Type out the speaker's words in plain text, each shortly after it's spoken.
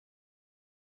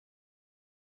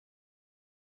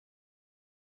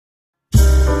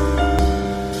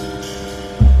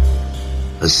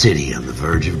A city on the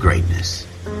verge of greatness.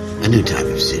 A new type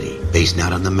of city, based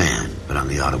not on the man, but on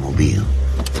the automobile.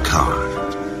 The car.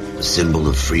 A symbol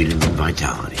of freedom and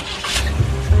vitality.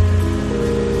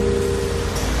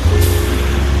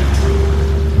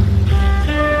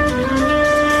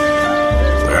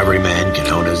 Where every man can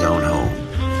own his own home,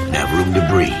 and have room to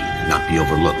breathe, and not be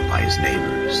overlooked by his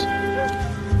neighbors.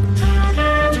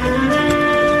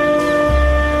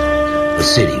 A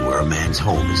city where a man's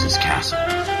home is his castle.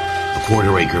 A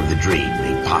quarter acre of the dream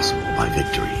made possible by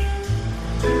victory.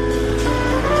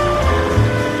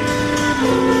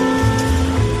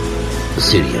 A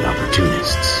city of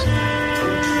opportunists.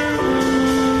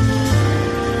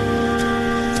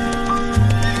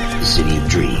 A city of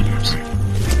dreams,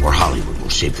 where Hollywood will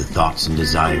shape the thoughts and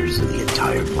desires of the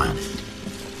entire planet.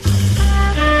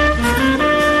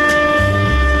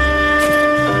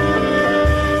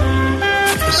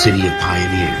 A city of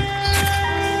pioneers.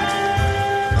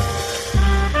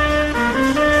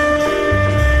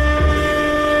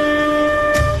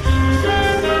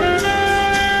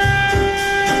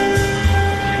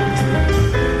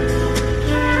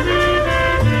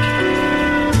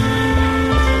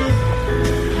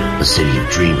 A city of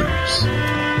dreamers.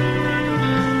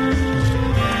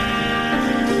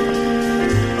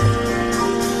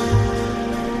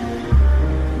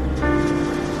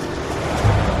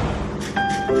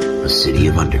 A city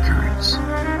of undercurrents,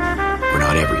 where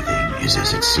not everything is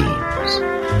as it seems.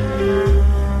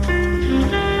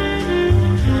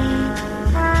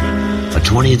 A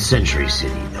 20th century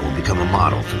city that will become a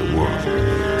model for the world.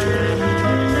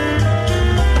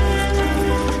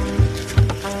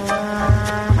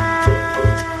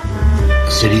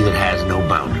 A city that has no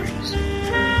boundaries,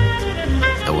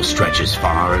 that will stretch as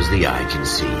far as the eye can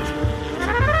see.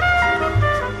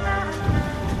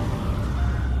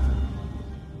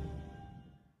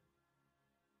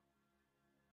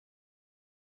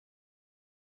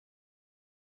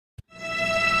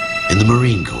 In the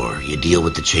Marine Corps, you deal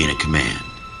with the chain of command.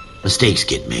 Mistakes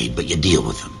get made, but you deal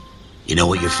with them. You know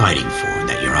what you're fighting for and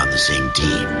that you're on the same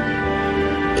team.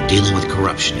 But dealing with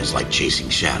corruption is like chasing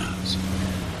shadows.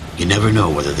 You never know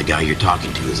whether the guy you're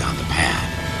talking to is on the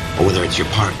pad, or whether it's your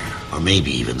partner, or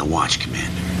maybe even the watch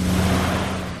commander.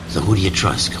 So who do you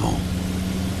trust, Cole?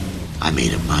 I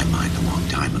made up my mind a long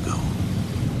time ago.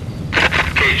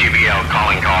 KGBL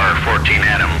calling caller 14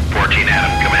 Adam. 14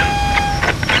 Adam, come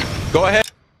in. Go ahead.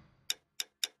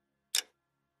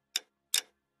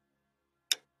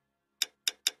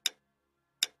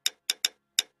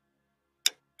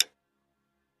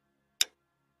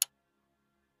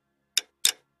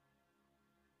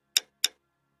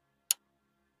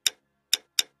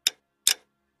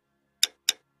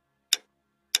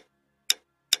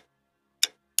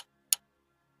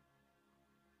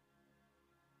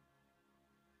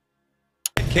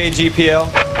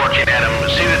 KGPL. 14 Adam,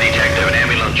 see the detective, an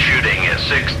ambulance shooting at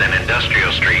 6th and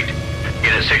Industrial Street.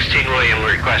 Unit 16 William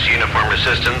requests uniform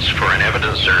assistance for an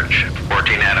evidence search.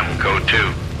 14 Adam, code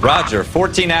 2. Roger,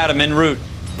 14 Adam en route.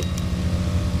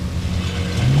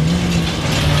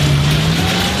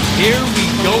 Here we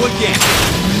go again.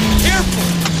 Careful!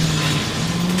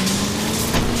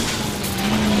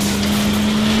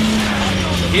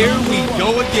 Here we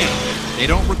go again. They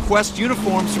don't request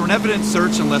uniforms for an evidence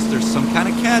search unless there's some kind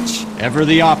of catch. Ever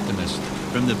the optimist.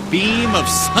 From the beam of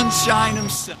sunshine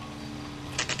himself.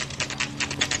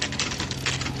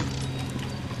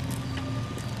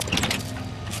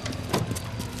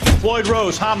 Floyd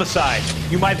Rose, homicide.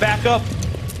 You my backup?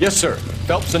 Yes, sir.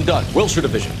 Phelps and Dunn, Wilshire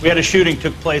Division. We had a shooting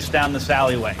took place down this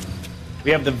alleyway. We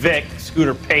have the Vic,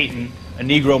 Scooter Payton, a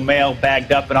Negro male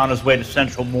bagged up and on his way to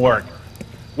Central Morgue.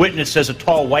 Witness says a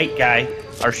tall white guy,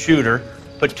 our shooter,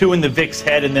 put 2 in the Vic's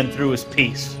head and then threw his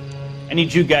piece. I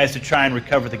need you guys to try and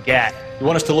recover the gat. You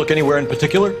want us to look anywhere in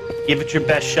particular? Give it your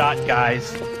best shot,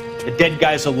 guys. The dead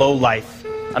guy's a lowlife.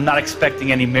 I'm not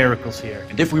expecting any miracles here.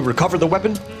 And if we recover the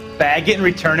weapon? Bag it and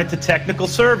return it to technical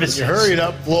services. You hurry it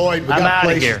up, Floyd. We I'm got outta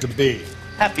places here. to be.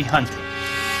 Happy hunting.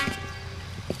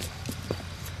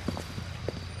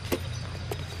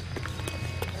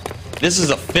 This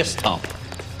is a fist hump.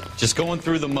 Just going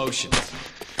through the motions.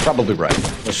 Probably right.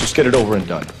 Let's just get it over and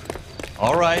done.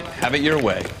 All right, have it your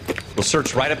way. We'll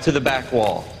search right up to the back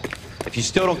wall. If you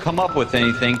still don't come up with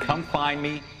anything, come find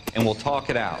me and we'll talk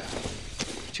it out.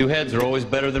 2 heads are always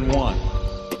better than 1.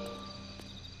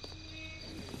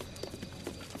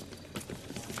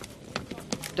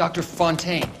 Dr.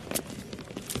 Fontaine,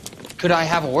 could I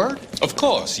have a word? Of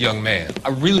course, young man. I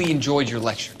really enjoyed your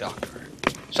lecture, Doctor.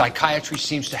 Psychiatry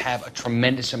seems to have a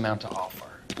tremendous amount to offer.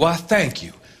 Why, thank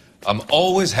you. I'm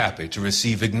always happy to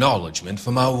receive acknowledgement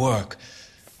for my work.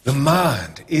 The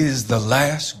mind is the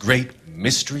last great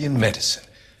mystery in medicine.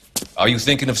 Are you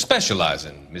thinking of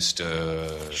specializing,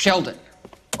 Mr. Sheldon.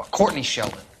 Or Courtney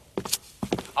Sheldon.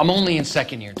 I'm only in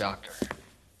second year, Doctor.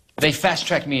 They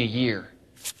fast-tracked me a year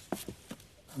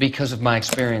because of my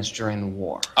experience during the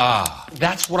war. Ah.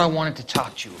 That's what I wanted to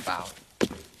talk to you about.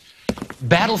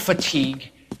 Battle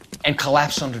fatigue and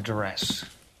collapse under duress.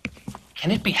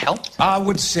 Can it be helped? I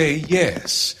would say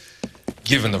yes,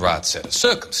 given the right set of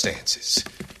circumstances.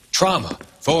 Trauma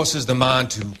forces the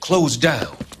mind to close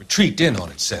down, retreat in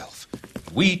on itself.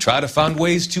 We try to find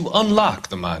ways to unlock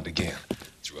the mind again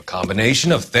through a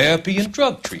combination of therapy and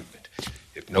drug treatment.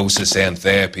 Hypnosis and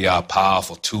therapy are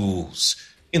powerful tools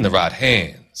in the right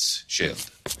hands,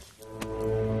 Sheldon.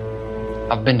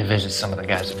 I've been to visit some of the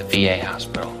guys at the VA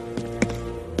hospital.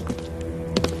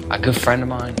 A good friend of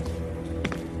mine,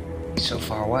 he's so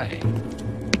far away.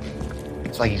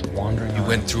 It's like he's wandering You around.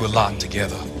 went through a lot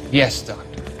together. Yes, Doctor.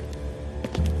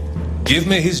 Give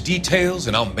me his details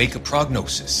and I'll make a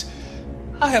prognosis.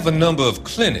 I have a number of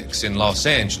clinics in Los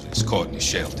Angeles, Courtney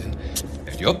Sheldon,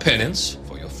 and your penance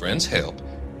for your friend's help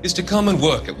is to come and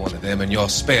work at one of them in your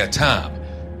spare time,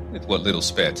 with what little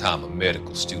spare time a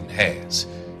medical student has.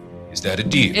 Is that a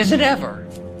deal? Is it ever?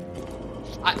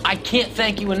 I can't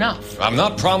thank you enough. I'm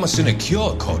not promising a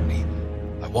cure, Courtney.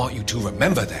 I want you to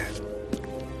remember that.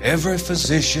 Every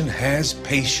physician has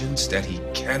patients that he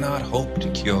cannot hope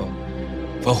to cure,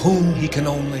 for whom he can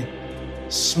only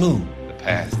smooth the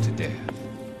path to death.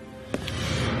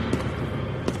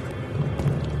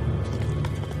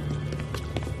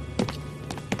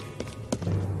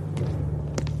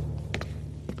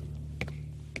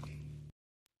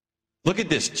 Look at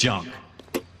this junk.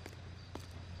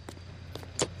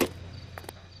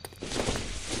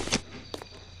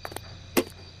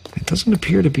 It doesn't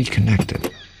appear to be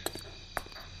connected.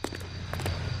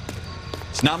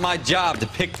 It's not my job to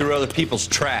pick through other people's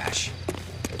trash.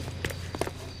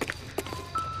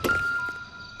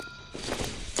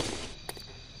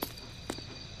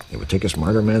 It would take a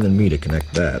smarter man than me to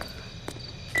connect that.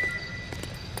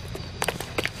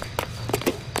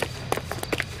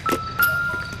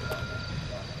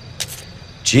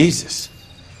 Jesus.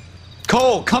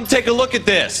 Cole, come take a look at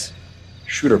this.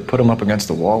 Shooter put him up against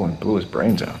the wall and blew his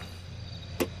brains out.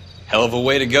 Hell of a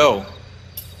way to go.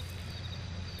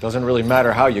 Doesn't really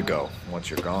matter how you go once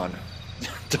you're gone.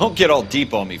 Don't get all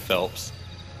deep on me, Phelps.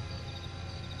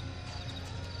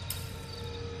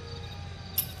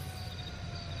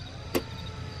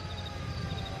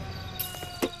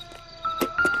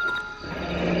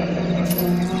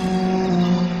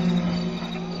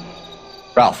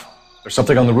 Ralph, there's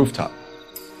something on the rooftop.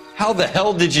 How the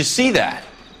hell did you see that?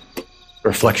 A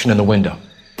reflection in the window.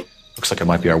 Looks like it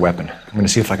might be our weapon. I'm gonna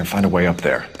see if I can find a way up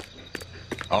there.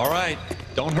 All right,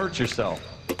 don't hurt yourself.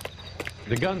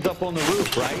 The gun's up on the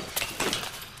roof, right?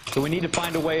 So we need to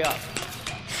find a way up.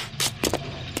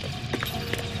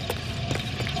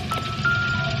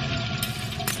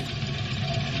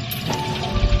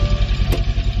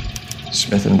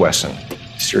 Smith & Wesson,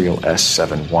 serial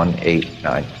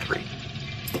S71893.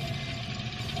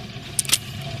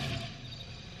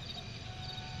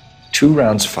 2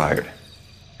 rounds fired,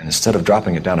 and instead of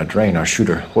dropping it down a drain, our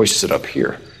shooter hoists it up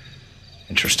here.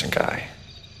 Interesting guy.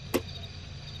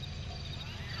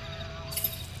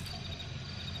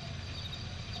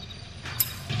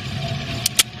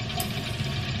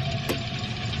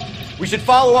 We should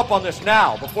follow up on this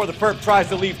now, before the perp tries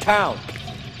to leave town.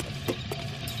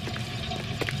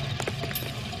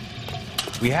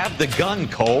 We have the gun,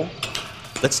 Cole.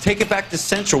 Let's take it back to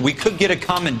Central. We could get a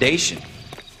commendation.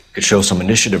 Could show some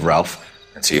initiative, Ralph,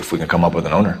 and see if we can come up with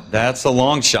an owner. That's a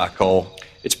long shot, Cole.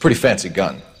 It's a pretty fancy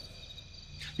gun.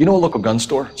 You know a local gun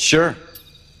store? Sure.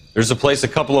 There's a place a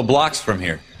couple of blocks from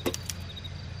here.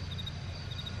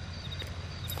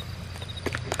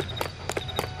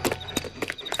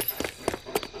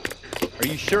 Are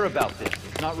you sure about this?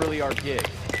 It's not really our gig.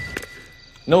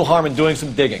 No harm in doing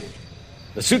some digging.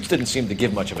 The suits didn't seem to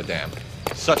give much of a damn.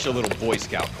 Such a little Boy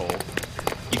Scout, Cole.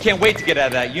 You can't wait to get out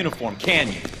of that uniform,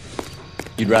 can you?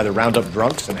 You'd rather round up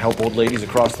drunks than help old ladies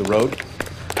across the road?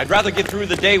 I'd rather get through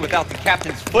the day without the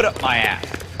captain's foot up my ass.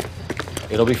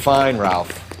 It'll be fine,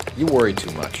 Ralph. You worry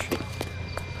too much.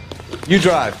 You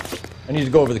drive. I need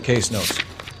to go over the case notes.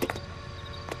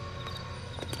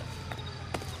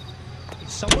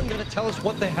 Is someone gonna tell us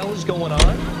what the hell is going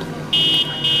on?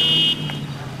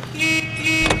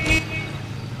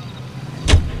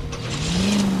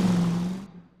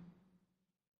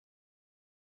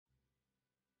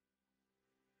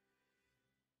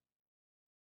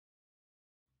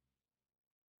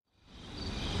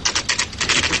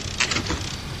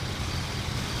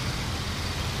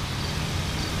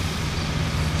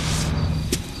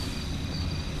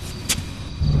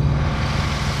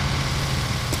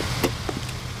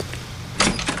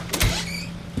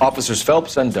 Officers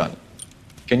Phelps and Dunn.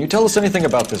 Can you tell us anything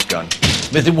about this gun?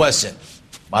 Smith & Wesson,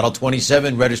 Model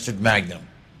 27, registered Magnum.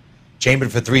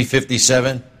 Chambered for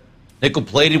 .357,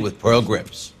 nickel-plated with pearl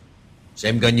grips.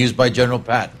 Same gun used by General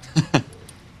Patton.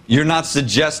 You're not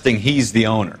suggesting he's the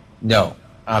owner? No,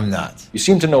 I'm not. You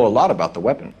seem to know a lot about the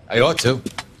weapon. I ought to.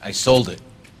 I sold it.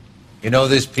 You know,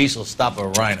 this piece will stop a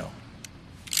rhino.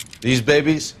 These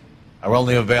babies are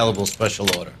only available special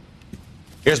order.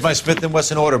 Here's my Smith &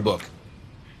 Wesson order book.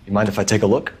 You mind if I take a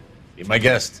look? Be my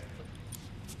guest.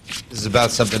 This is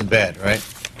about something bad, right?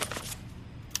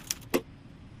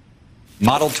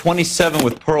 Model 27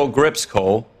 with pearl grips,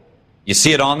 Cole. You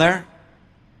see it on there?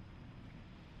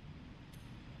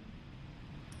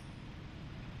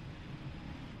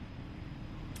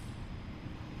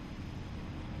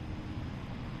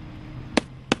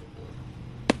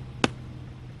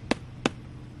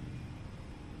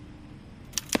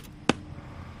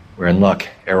 We're in luck.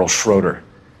 Errol Schroeder,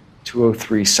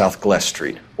 203 South Glass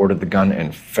Street. Ordered the gun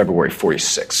in February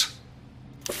 '46.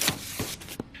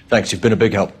 Thanks, you've been a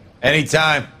big help.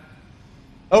 Anytime.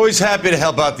 Always happy to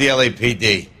help out the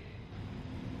LAPD.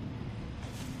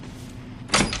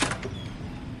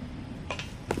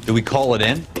 Do we call it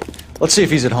in? Let's see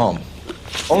if he's at home.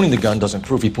 Owning the gun doesn't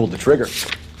prove he pulled the trigger.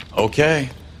 Okay.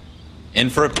 In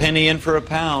for a penny, in for a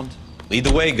pound. Lead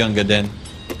the way, Gunga Din.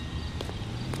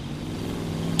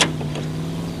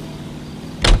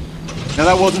 Now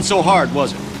that wasn't so hard,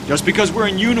 was it? Just because we're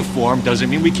in uniform doesn't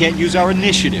mean we can't use our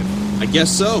initiative. I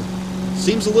guess so.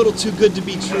 Seems a little too good to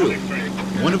be true.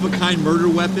 One-of-a-kind murder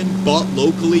weapon bought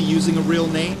locally using a real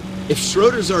name? If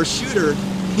Schroeder's our shooter,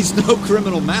 he's no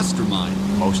criminal mastermind.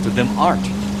 Most of them aren't.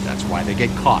 That's why they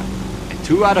get caught. And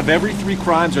 2 out of every 3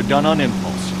 crimes are done on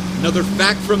impulse. Another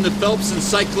fact from the Phelps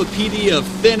Encyclopedia of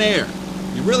Thin Air.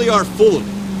 You really are full of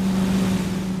it.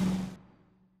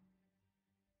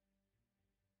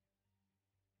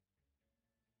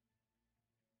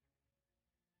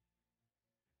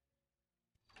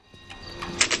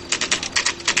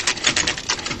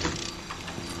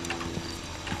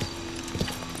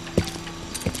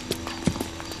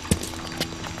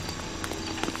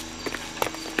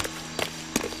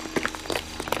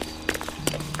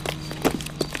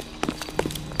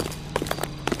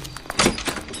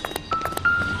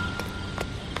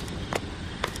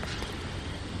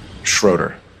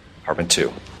 Schroeder, apartment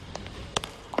 2.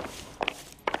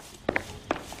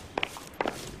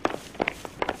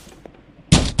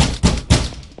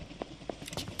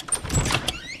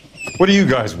 What do you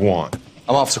guys want?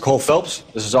 I'm Officer Cole Phelps.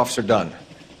 This is Officer Dunn,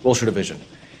 Wilshire Division.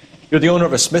 You're the owner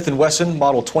of a Smith & Wesson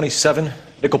Model 27,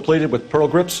 nickel-plated with pearl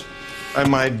grips? I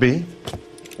might be.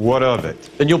 What of it?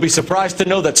 Then you'll be surprised to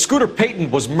know that Scooter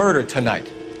Payton was murdered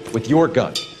tonight with your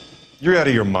gun. You're out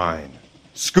of your mind.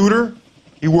 Scooter?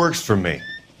 He works for me.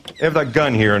 I have that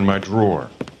gun here in my drawer.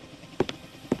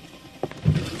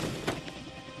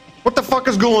 What the fuck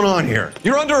is going on here?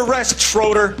 You're under arrest,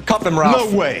 Schroeder. Cuff him,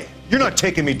 Ralph. No way. You're not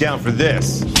taking me down for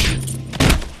this.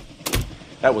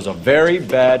 That was a very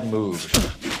bad move.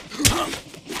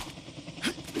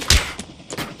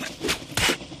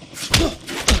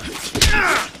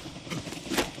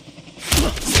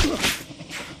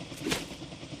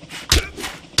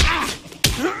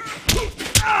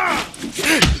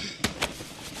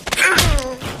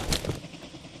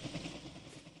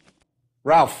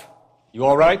 Ralph, you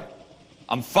all right?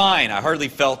 I'm fine. I hardly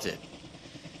felt it.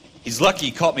 He's lucky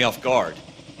he caught me off guard.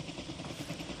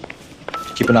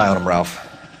 Keep an eye on him, Ralph.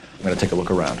 I'm going to take a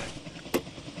look around.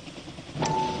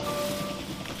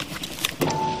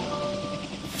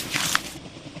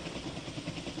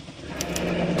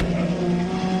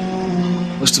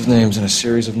 List of names and a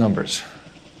series of numbers.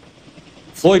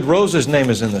 Floyd Rose's name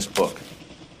is in this book.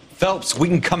 Phelps, we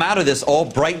can come out of this all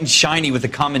bright and shiny with a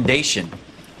commendation.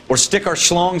 Or stick our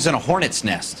schlongs in a hornet's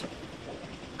nest.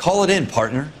 Call it in,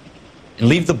 partner. And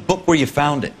leave the book where you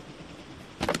found it.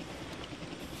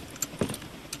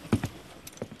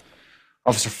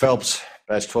 Officer Phelps,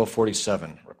 badge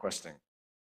 1247, requesting.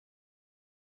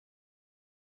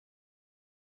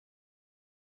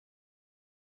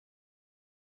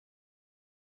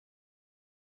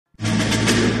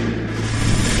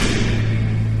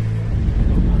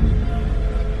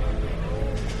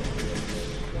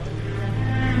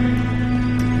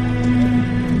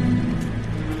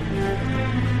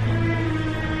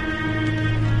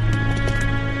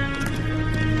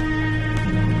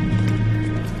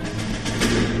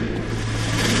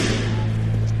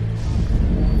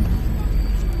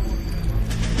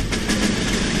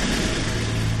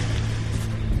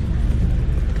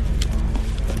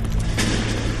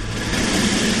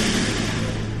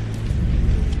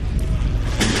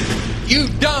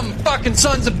 fucking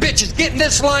sons of bitches! Get in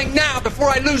this line now before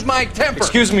I lose my temper!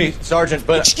 Excuse me, Sergeant,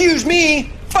 but... Excuse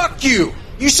me? Fuck you!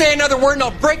 You say another word and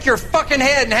I'll break your fucking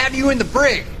head and have you in the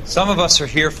brig! Some of us are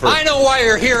here for... I know why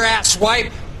you're here,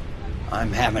 asswipe!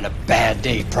 I'm having a bad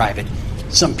day, Private.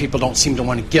 Some people don't seem to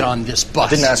want to get on this bus.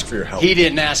 I didn't ask for your help. He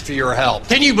didn't ask for your help.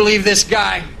 Can you believe this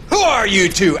guy? Who are you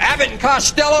two? Abbott and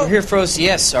Costello? We're here for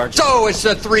OCS, Sergeant. So it's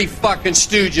the three fucking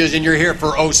stooges and you're here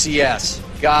for OCS.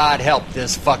 God help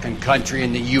this fucking country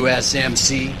and the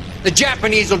USMC. The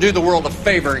Japanese will do the world a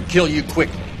favor and kill you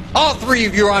quickly. All three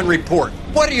of you are on report.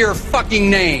 What are your fucking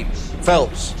names?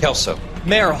 Phelps. Kelso.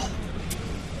 Merrill.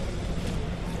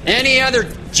 Any other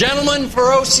gentlemen for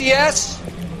OCS?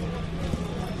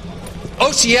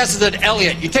 OCS is at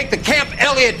Elliott. You take the Camp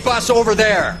Elliott bus over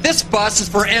there. This bus is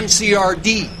for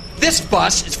MCRD. This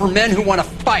bus is for men who want to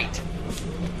fight.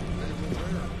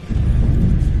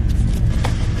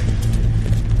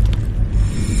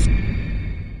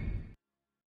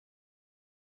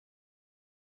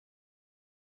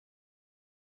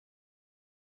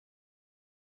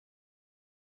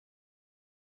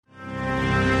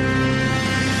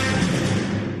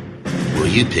 Well,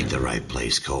 you picked the right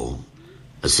place, Cole.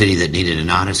 A city that needed an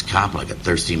honest cop like a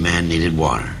thirsty man needed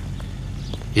water.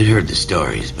 You'd heard the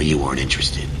stories, but you weren't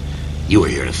interested. You were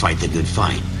here to fight the good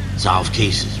fight, solve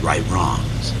cases, right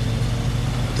wrongs.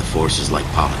 But the force is like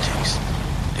politics.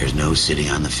 There's no sitting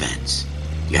on the fence.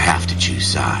 You have to choose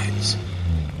sides.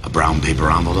 A brown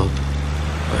paper envelope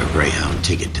or a Greyhound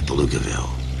ticket to Palookaville.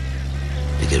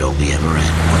 It could only ever end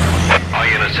one way. All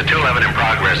units to 211 in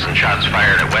progress and shots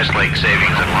fired at Westlake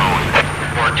Savings and Loan,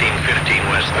 1415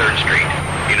 West 3rd Street.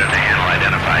 Unit to handle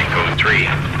identify code 3.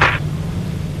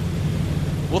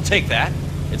 We'll take that.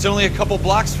 It's only a couple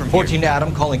blocks from 14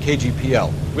 Adam calling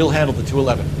KGPL. We'll handle the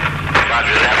 211.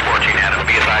 Roger that, 14 Adam.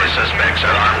 Be advised, suspects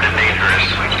are armed and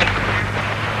dangerous.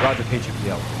 Roger,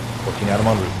 KGPL. 14 Adam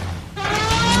en route.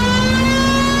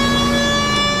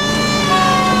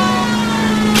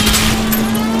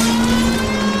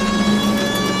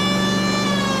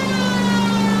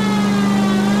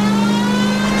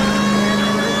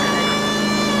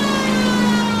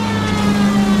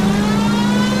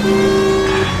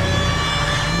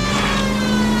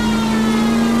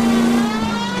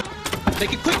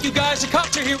 Make it quick, you guys. The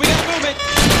cops are here. We gotta move it.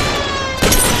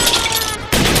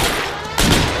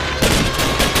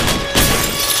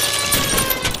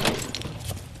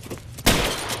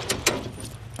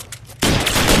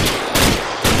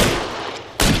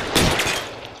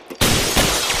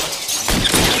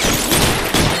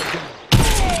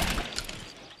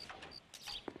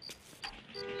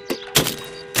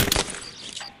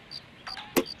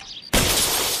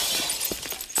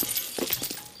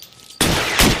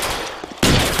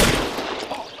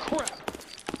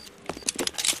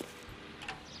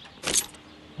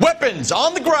 Weapons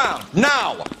on the ground,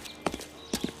 now!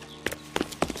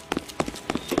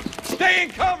 Stay in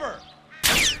cover!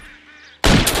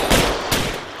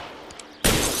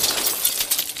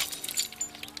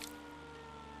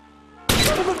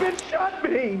 Son of a bitch shot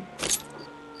me!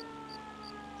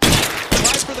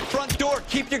 Try for the front door.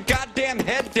 Keep your goddamn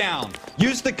head down.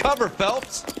 Use the cover,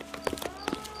 Phelps.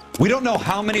 We don't know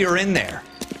how many are in there.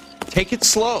 Take it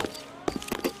slow.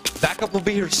 Backup will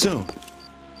be here soon.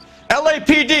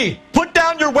 LAPD, put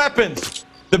down your weapons!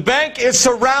 The bank is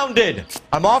surrounded!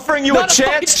 I'm offering you Not a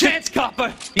chance fucking chance,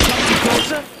 copper! You coming any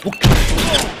closer?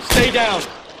 Stay down!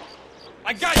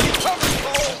 I got you covered,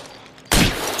 Cole!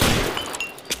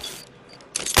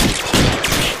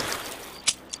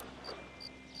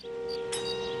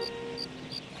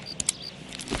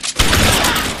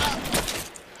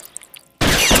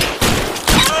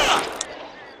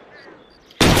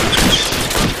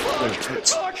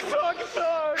 Fuck!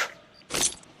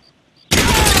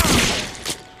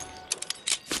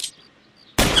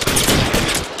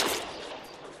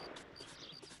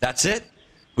 That's it?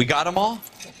 We got them all?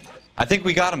 I think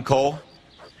we got them, Cole.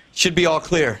 Should be all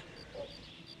clear.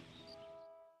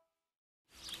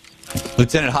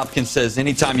 Lieutenant Hopkins says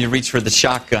anytime you reach for the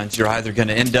shotguns, you're either going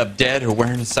to end up dead or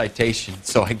wearing a citation.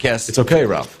 So I guess... It's okay,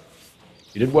 Ralph.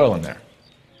 You did well in there.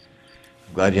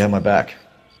 I'm glad you had my back.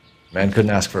 Man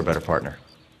couldn't ask for a better partner.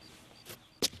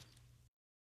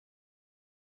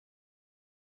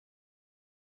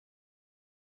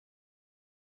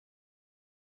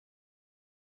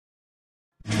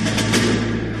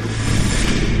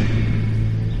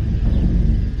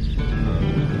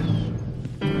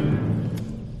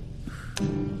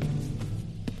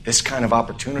 This kind of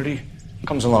opportunity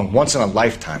comes along once in a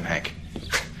lifetime, Hank.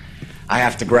 I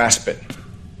have to grasp it.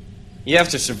 You have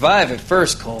to survive at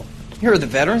first, Cole. Here are the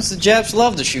veterans. The Japs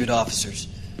love to shoot officers.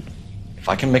 If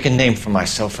I can make a name for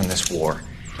myself in this war,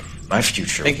 My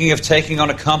future. Thinking of taking on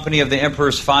a company of the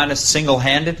Emperor's finest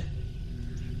single-handed?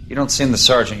 You don't seem the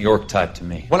Sergeant York type to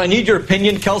me. When I need your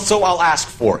opinion, Kelso, I'll ask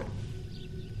for it.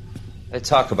 They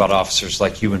talk about officers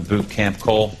like you in boot camp,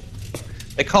 Cole.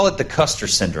 They call it the Custer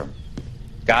Syndrome.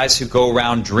 Guys who go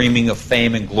around dreaming of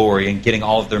fame and glory and getting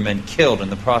all of their men killed in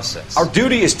the process. Our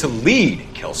duty is to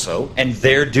lead, Kelso. And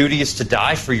their duty is to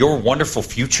die for your wonderful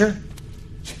future?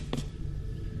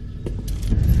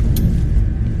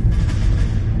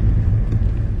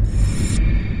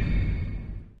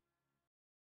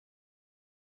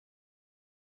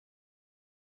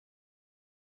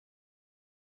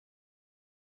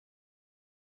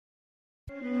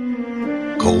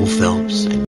 Cole Phelps and